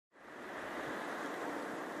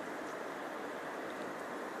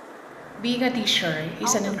Being a teacher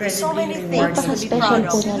is an So many incredibly things to be rewarding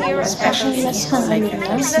proud of here at FLCS like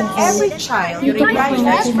is that every child who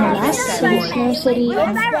graduates from this school It's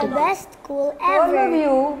the best school All of ever.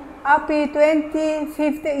 you, happy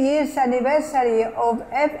 25th years anniversary of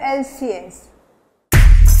FLCS.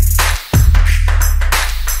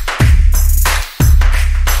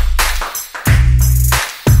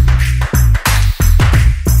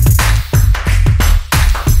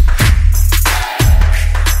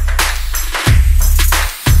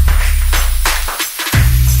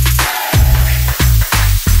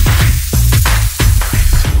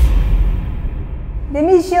 The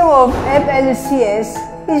mission of FLCS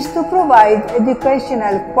is to provide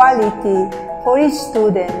educational quality for its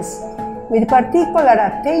students, with particular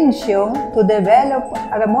attention to develop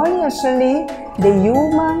harmoniously the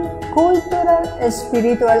human, cultural, and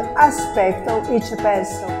spiritual aspect of each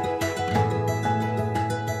person.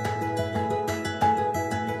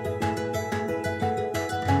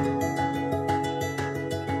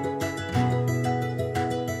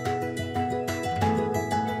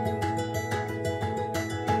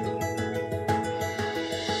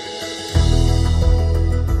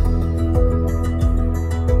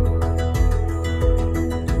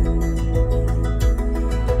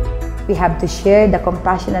 We have to share the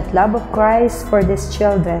compassionate love of Christ for these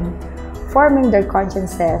children, forming their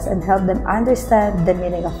consciences and help them understand the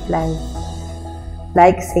meaning of life.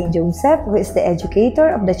 Like Saint Joseph, who is the educator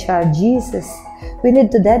of the child Jesus, we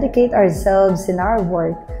need to dedicate ourselves in our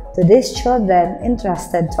work to these children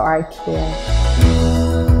entrusted to our care.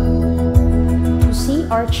 To see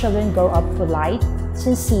our children grow up polite,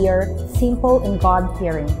 sincere, simple, and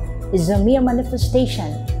God-fearing is a mere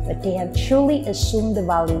manifestation that they have truly assumed the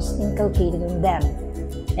values inculcated in them.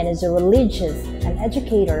 And as a religious, an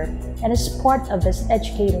educator, and as part of this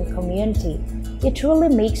educating community, it truly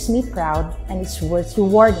makes me proud and it's worth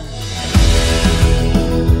rewarding.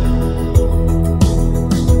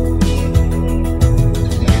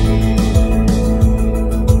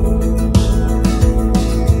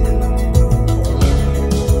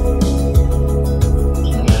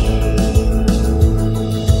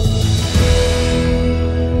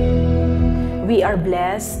 We are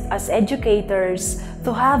blessed as educators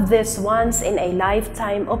to have this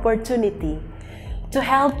once-in-a-lifetime opportunity to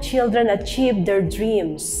help children achieve their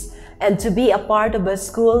dreams and to be a part of a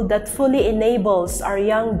school that fully enables our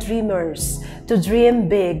young dreamers to dream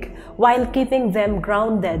big while keeping them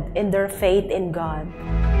grounded in their faith in God.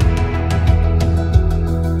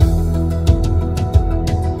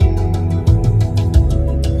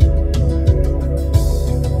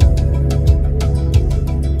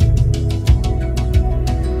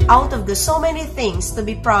 Out of the so many things to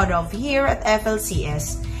be proud of here at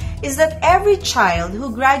FLCS is that every child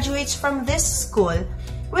who graduates from this school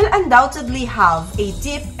will undoubtedly have a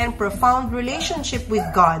deep and profound relationship with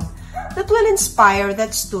God that will inspire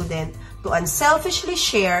that student to unselfishly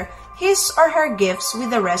share his or her gifts with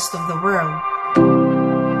the rest of the world.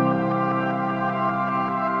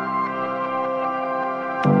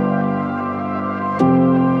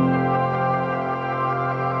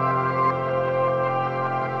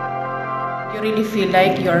 You really feel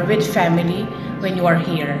like you're with family when you are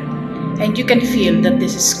here. And you can feel that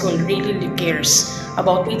this school really cares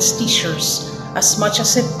about its teachers as much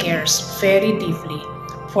as it cares very deeply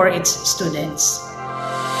for its students.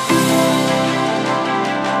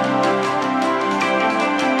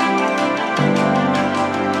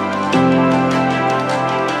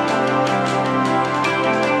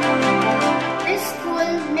 This school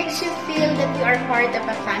makes you feel that you are part of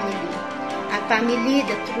a family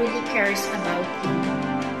that truly cares about you.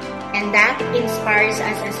 And that inspires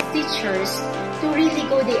us as teachers to really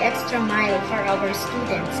go the extra mile for our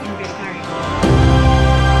students in return.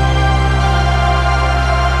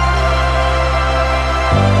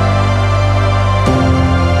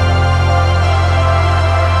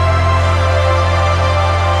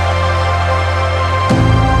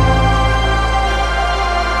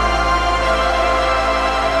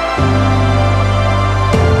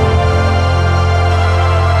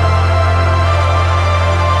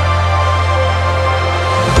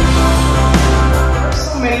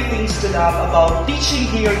 About teaching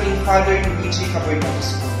here in Father Luigi Cabernetto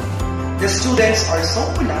School. The students are so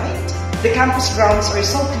polite, the campus grounds are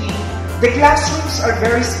so clean, the classrooms are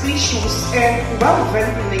very spacious and well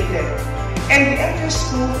ventilated, and the entire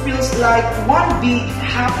school feels like one big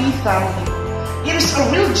happy family. It is a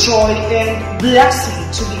real joy and blessing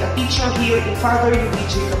to be a teacher here in Father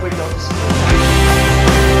Luigi Cabernetto School.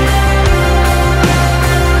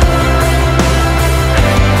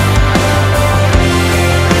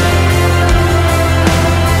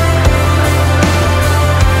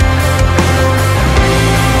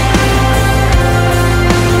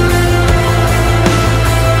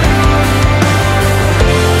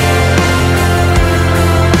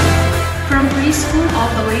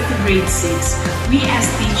 grade 6, we as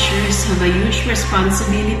teachers have a huge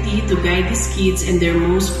responsibility to guide these kids in their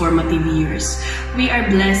most formative years. We are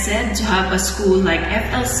blessed to have a school like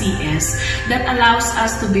FLCS that allows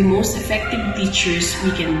us to be most effective teachers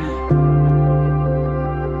we can be.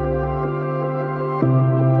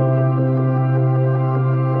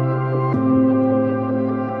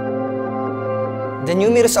 The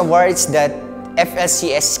numerous awards that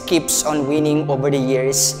FLCS keeps on winning over the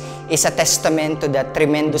years is a testament to the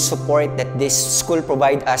tremendous support that this school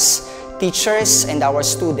provides us teachers and our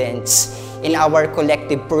students in our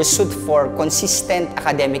collective pursuit for consistent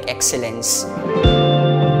academic excellence.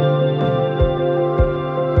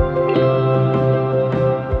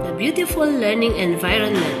 The beautiful learning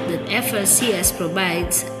environment that FLCS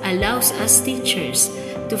provides allows us teachers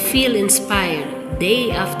to feel inspired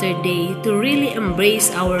day after day to really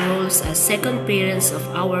embrace our roles as second parents of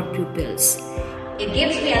our pupils. It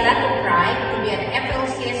gives me a lot of pride to be an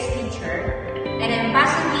FLCS teacher, and I'm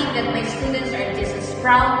positive that my students are just as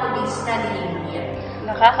proud to be studying here.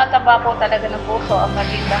 Nakakataba po talaga ng puso ang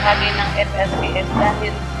maging bahagi ng FLCS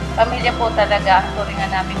dahil pamilya po talaga ang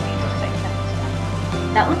turingan namin dito sa isa't isa.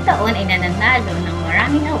 Taon-taon ay nananalo ng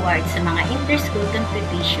maraming awards sa mga inter-school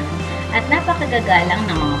competition at napakagagalang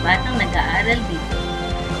ng mga batang nag-aaral dito.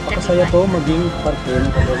 Napakasaya po maging parte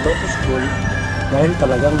ng Loto School dahil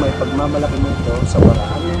talagang may pagmamalaki nito sa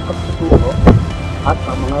paraan ng pagtuturo at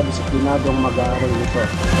ang mga disiplinadong mag-aaral nito.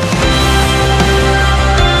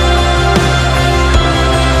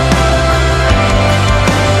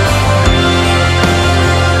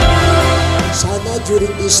 Sana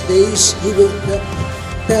during these days, you will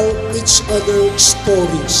tell each other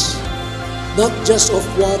stories, not just of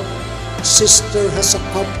what sister has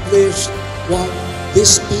accomplished, what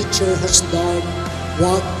this teacher has done,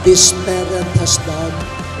 what this parent has done,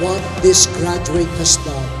 what this graduate has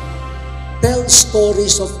done. Tell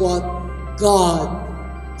stories of what God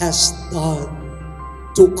has done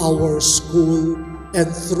to our school and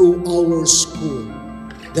through our school.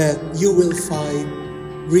 Then you will find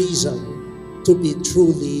reason to be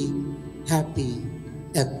truly happy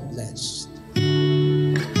and blessed.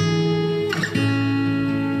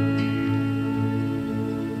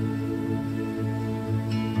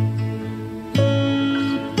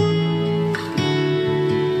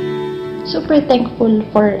 Super thankful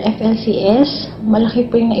for FLCS. Malaki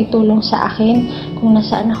po yung naitulong sa akin kung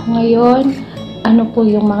nasaan ako ngayon, ano po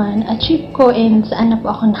yung mga na-achieve ko, and saan na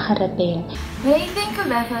po ako nakarating. When I think of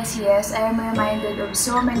FLCS, I am reminded of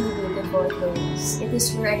so many beautiful things. It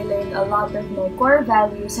is where I learned a lot of my core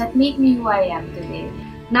values that make me who I am today.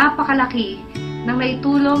 Napakalaki ng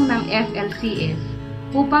naitulong ng FLCS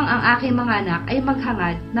upang ang aking mga anak ay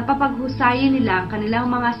maghangad na papaghusayin nila ang kanilang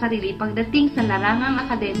mga sarili pagdating sa larangang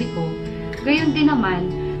akademiko, gayon din naman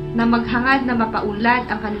na maghangad na mapaunlad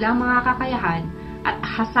ang kanilang mga kakayahan at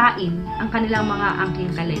hasain ang kanilang mga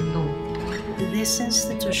angking talento. This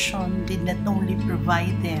institution did not only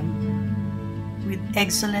provide them with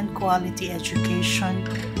excellent quality education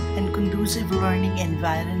and conducive learning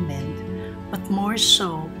environment, but more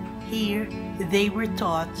so, here they were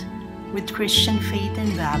taught with Christian faith and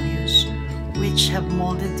values which have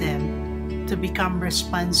molded them to become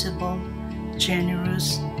responsible,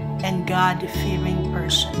 generous, and God-fearing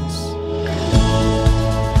persons.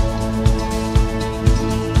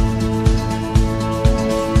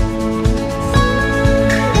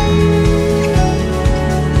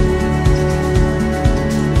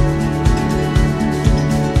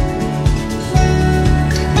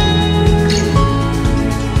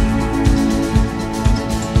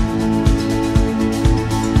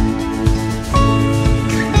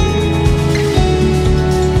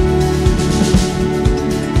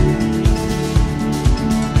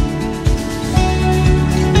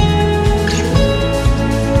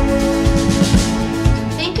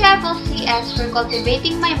 For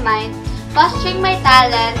cultivating my mind, fostering my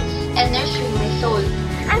talents, and nurturing my soul.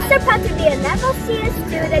 I'm so proud to be an FLCS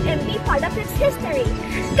student and be part of its history.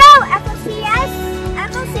 Go FLCS!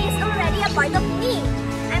 FLC is already a part of me.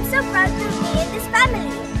 I'm so proud to be in this family.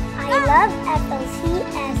 I love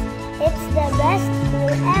FLCS. It's the best school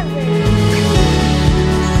ever.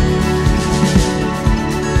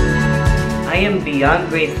 I am beyond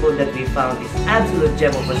grateful that we found this absolute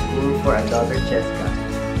gem of a school for our daughter Cheska.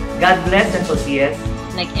 God bless FLCS.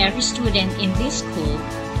 Like every student in this school,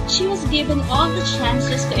 she was given all the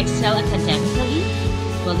chances to excel academically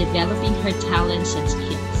while developing her talents and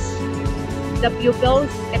skills. The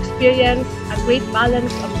pupils experience a great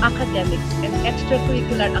balance of academics and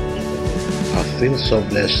extracurricular activities. I feel so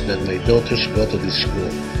blessed that my daughters go to this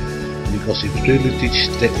school because it really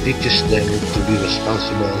teaches them to be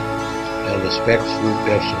responsible and respectful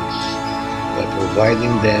persons by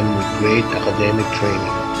providing them with great academic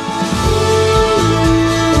training.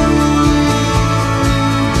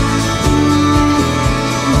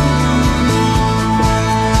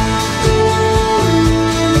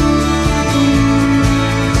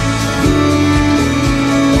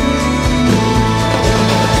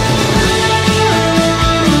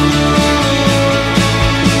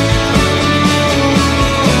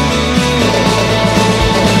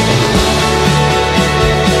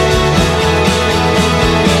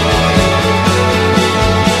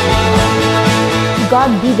 God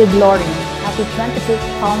be the glory. Happy 25th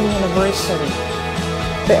founding anniversary.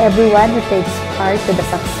 To everyone who takes part to the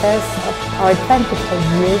success of our 25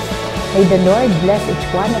 years, may the Lord bless each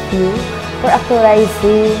one of you for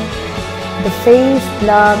actualizing the faith,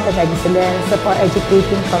 love, and excellence of our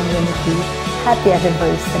educating community. Happy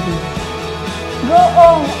anniversary. Go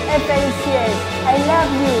on, FLCS. I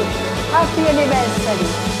love you. Happy anniversary.